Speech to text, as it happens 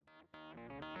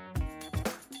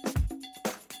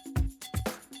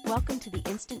Welcome to the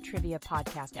Instant Trivia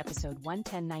Podcast, episode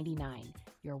 11099,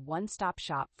 your one-stop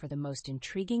shop for the most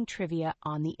intriguing trivia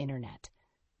on the internet.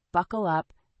 Buckle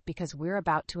up, because we're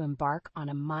about to embark on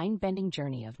a mind-bending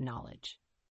journey of knowledge.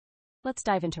 Let's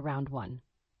dive into round one.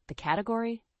 The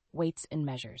category, weights and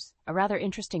measures. A rather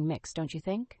interesting mix, don't you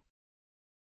think?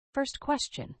 First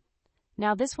question.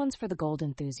 Now this one's for the gold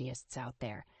enthusiasts out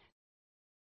there.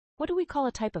 What do we call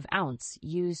a type of ounce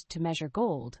used to measure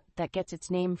gold that gets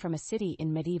its name from a city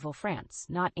in medieval France,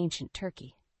 not ancient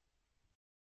Turkey?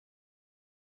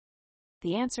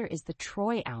 The answer is the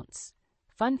troy ounce.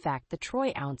 Fun fact, the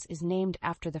troy ounce is named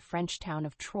after the French town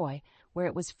of Troy, where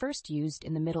it was first used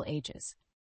in the Middle Ages.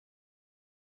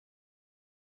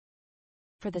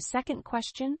 For the second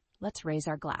question, let's raise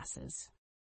our glasses.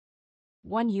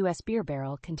 One U.S. beer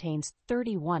barrel contains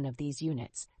 31 of these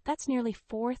units. That's nearly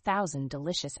 4,000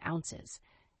 delicious ounces.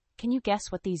 Can you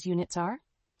guess what these units are?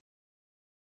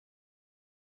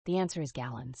 The answer is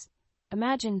gallons.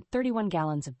 Imagine 31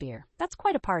 gallons of beer. That's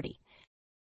quite a party.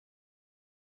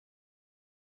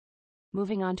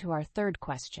 Moving on to our third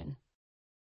question.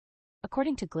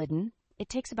 According to Glidden, it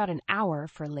takes about an hour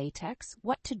for latex.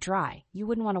 What to dry? You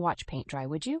wouldn't want to watch paint dry,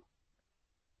 would you?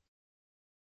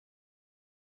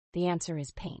 The answer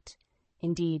is paint.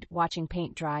 Indeed, watching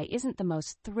paint dry isn't the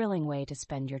most thrilling way to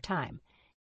spend your time.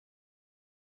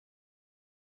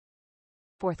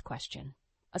 Fourth question.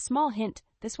 A small hint,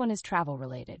 this one is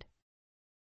travel-related.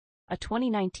 A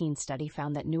 2019 study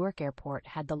found that Newark Airport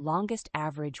had the longest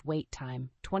average wait time,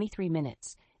 23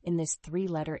 minutes, in this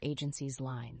three-letter agency's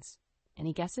lines.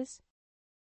 Any guesses?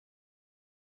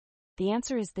 The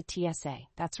answer is the TSA.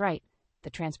 That's right, the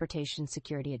Transportation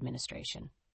Security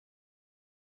Administration.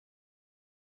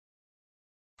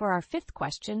 For our fifth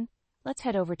question, let's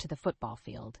head over to the football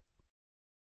field.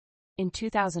 In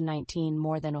 2019,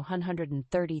 more than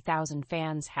 130,000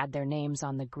 fans had their names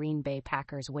on the Green Bay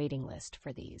Packers waiting list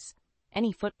for these.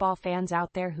 Any football fans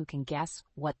out there who can guess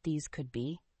what these could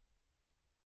be?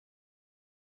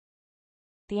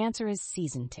 The answer is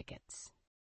season tickets.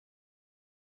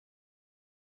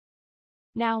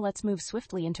 Now let's move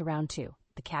swiftly into round two.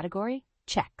 The category,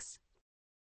 Czechs.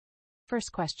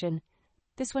 First question.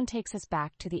 This one takes us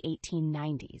back to the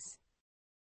 1890s.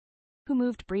 Who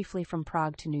moved briefly from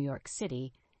Prague to New York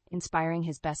City, inspiring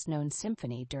his best-known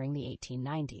symphony during the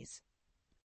 1890s?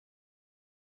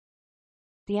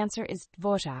 The answer is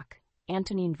Dvořák,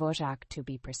 Antonín Dvořák to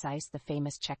be precise, the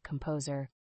famous Czech composer.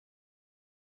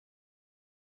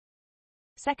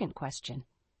 Second question.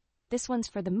 This one's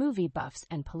for the movie buffs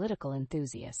and political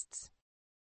enthusiasts.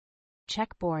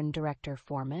 Czech-born director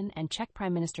Foreman and Czech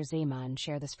Prime Minister Zeman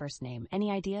share this first name. Any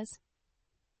ideas?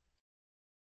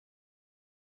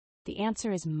 The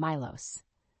answer is Milos.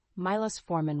 Milos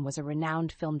Forman was a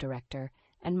renowned film director,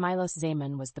 and Milos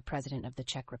Zeman was the president of the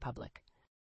Czech Republic.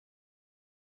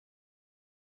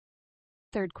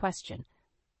 Third question.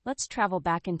 Let's travel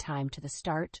back in time to the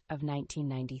start of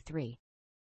 1993.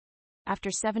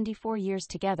 After 74 years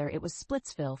together, it was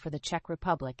Splitsville for the Czech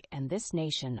Republic and this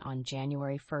nation on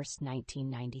January 1st,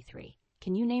 1993.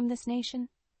 Can you name this nation?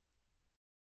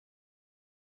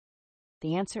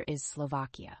 The answer is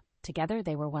Slovakia. Together,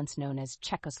 they were once known as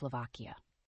Czechoslovakia.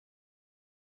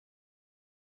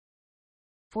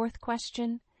 Fourth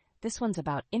question. This one's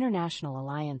about international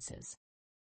alliances.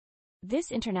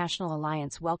 This international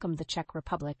alliance welcomed the Czech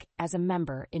Republic as a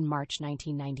member in March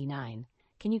 1999.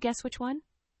 Can you guess which one?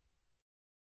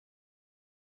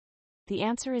 The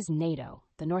answer is NATO,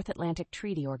 the North Atlantic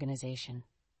Treaty Organization.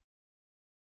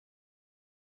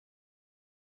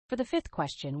 For the fifth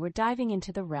question, we're diving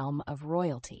into the realm of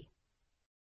royalty.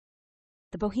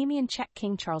 The Bohemian Czech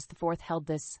King Charles IV held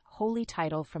this holy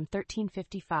title from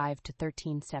 1355 to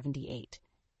 1378.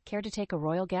 Care to take a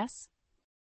royal guess?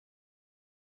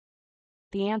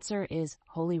 The answer is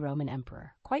Holy Roman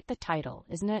Emperor. Quite the title,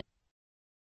 isn't it?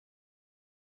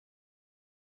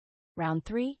 Round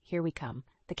three, here we come.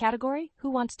 The category, who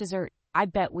wants dessert? I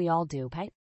bet we all do,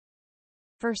 right?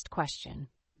 First question.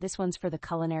 This one's for the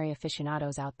culinary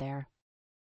aficionados out there.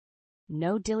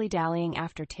 No dilly-dallying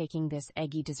after taking this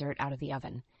eggy dessert out of the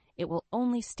oven. It will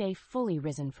only stay fully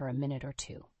risen for a minute or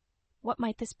two. What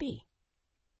might this be?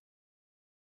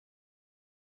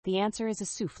 The answer is a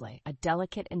soufflé, a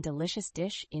delicate and delicious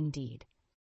dish indeed.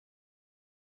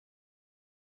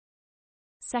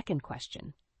 Second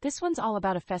question. This one's all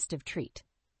about a festive treat.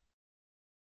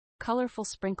 Colorful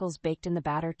sprinkles baked in the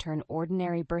batter turn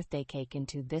ordinary birthday cake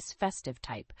into this festive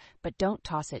type, but don't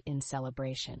toss it in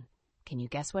celebration. Can you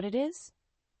guess what it is?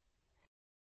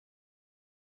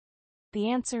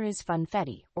 The answer is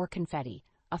funfetti, or confetti,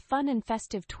 a fun and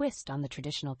festive twist on the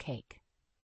traditional cake.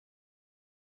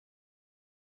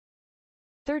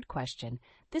 Third question.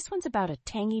 This one's about a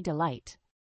tangy delight.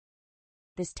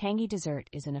 This tangy dessert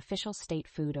is an official state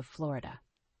food of Florida.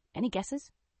 Any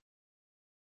guesses?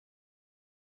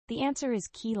 The answer is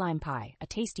key lime pie, a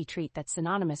tasty treat that's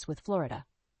synonymous with Florida.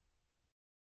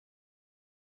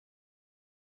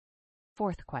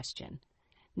 Fourth question.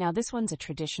 Now this one's a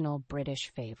traditional British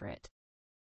favorite.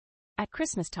 At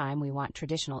Christmas time, we want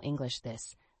traditional English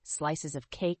this: slices of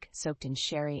cake soaked in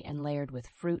sherry and layered with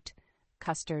fruit,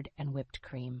 custard, and whipped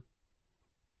cream.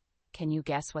 Can you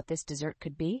guess what this dessert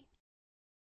could be?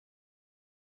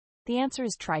 The answer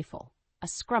is trifle, a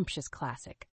scrumptious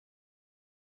classic.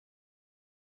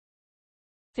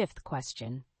 Fifth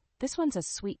question. This one's a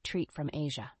sweet treat from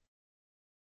Asia.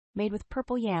 Made with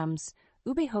purple yams,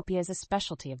 ube hopia is a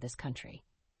specialty of this country.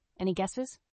 Any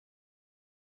guesses?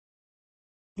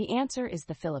 The answer is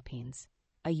the Philippines,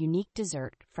 a unique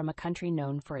dessert from a country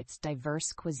known for its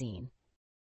diverse cuisine.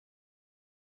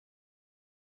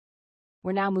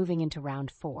 We're now moving into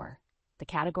round 4, the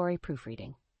category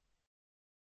proofreading.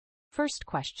 First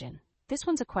question. This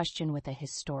one's a question with a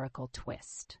historical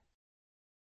twist.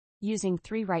 Using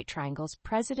 3 right triangles,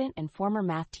 President and former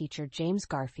math teacher James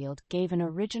Garfield gave an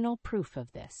original proof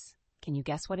of this. Can you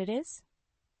guess what it is?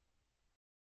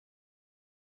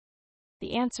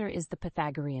 The answer is the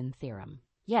Pythagorean theorem.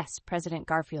 Yes, President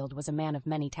Garfield was a man of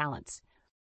many talents.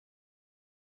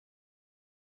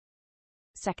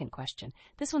 Second question.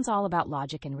 This one's all about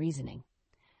logic and reasoning.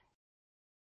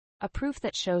 A proof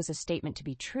that shows a statement to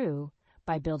be true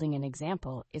by building an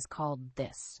example is called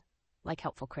this, like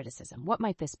helpful criticism. What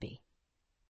might this be?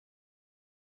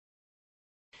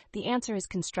 The answer is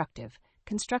constructive.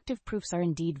 Constructive proofs are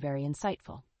indeed very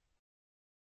insightful.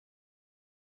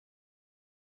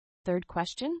 Third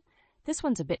question. This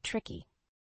one's a bit tricky.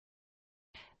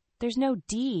 There's no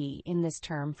D in this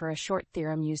term for a short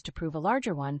theorem used to prove a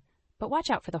larger one, but watch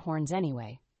out for the horns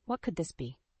anyway. What could this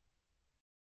be?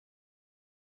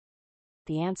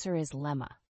 The answer is lemma.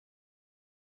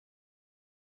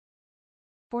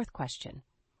 Fourth question.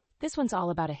 This one's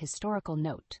all about a historical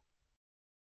note.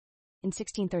 In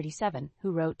 1637,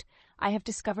 who wrote, "I have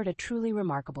discovered a truly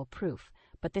remarkable proof,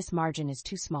 but this margin is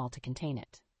too small to contain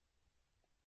it."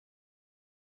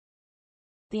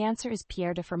 The answer is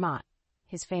Pierre de Fermat.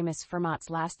 His famous Fermat's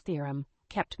last theorem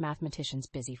kept mathematicians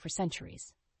busy for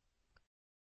centuries.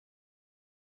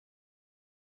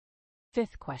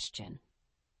 Fifth question.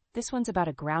 This one's about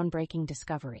a groundbreaking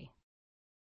discovery.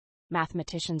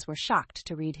 Mathematicians were shocked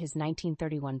to read his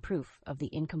 1931 proof of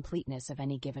the incompleteness of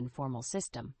any given formal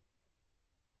system.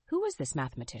 Who was this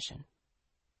mathematician?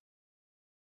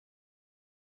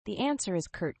 The answer is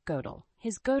Kurt Gödel.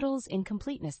 His Gödel's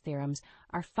incompleteness theorems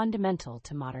are fundamental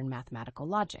to modern mathematical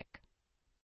logic.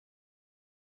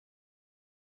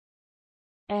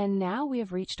 And now we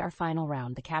have reached our final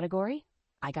round, the category,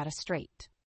 I got a straight.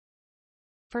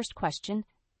 First question,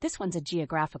 this one's a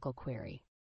geographical query.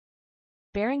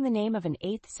 Bearing the name of an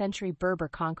 8th century Berber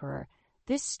conqueror,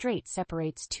 this strait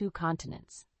separates 2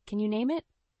 continents. Can you name it?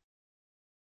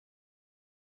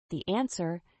 The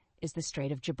answer is the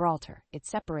Strait of Gibraltar. It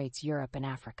separates Europe and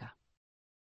Africa.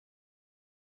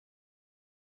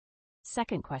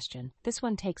 Second question. This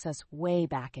one takes us way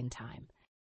back in time.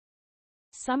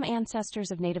 Some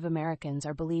ancestors of Native Americans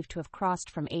are believed to have crossed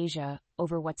from Asia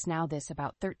over what's now this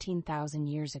about 13,000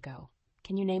 years ago.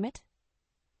 Can you name it?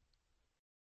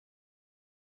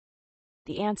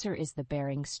 The answer is the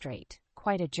Bering Strait.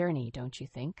 Quite a journey, don't you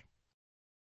think?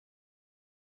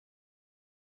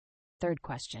 Third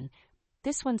question.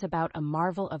 This one's about a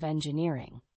marvel of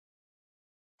engineering.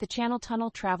 The Channel Tunnel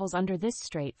travels under this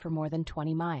strait for more than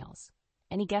 20 miles.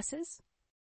 Any guesses?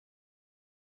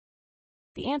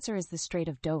 The answer is the Strait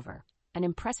of Dover, an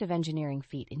impressive engineering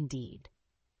feat indeed.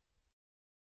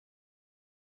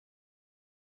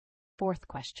 Fourth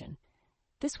question.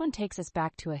 This one takes us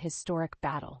back to a historic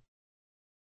battle.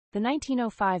 The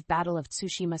 1905 Battle of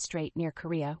Tsushima Strait near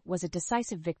Korea was a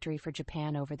decisive victory for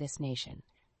Japan over this nation.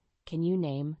 Can you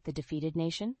name the defeated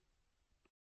nation?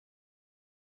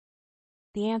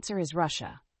 The answer is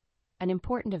Russia, an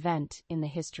important event in the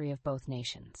history of both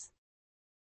nations.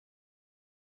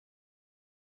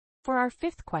 For our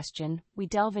fifth question, we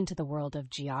delve into the world of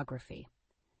geography.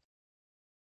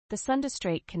 The Sunda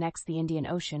Strait connects the Indian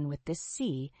Ocean with this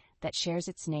sea that shares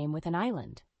its name with an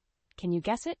island. Can you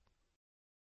guess it?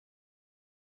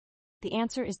 The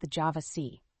answer is the Java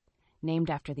Sea,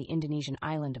 named after the Indonesian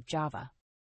island of Java.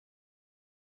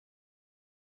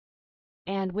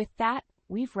 And with that,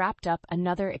 we've wrapped up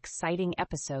another exciting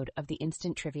episode of the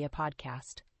Instant Trivia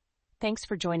Podcast. Thanks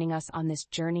for joining us on this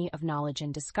journey of knowledge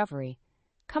and discovery.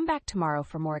 Come back tomorrow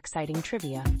for more exciting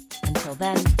trivia. Until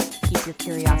then, keep your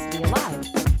curiosity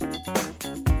alive.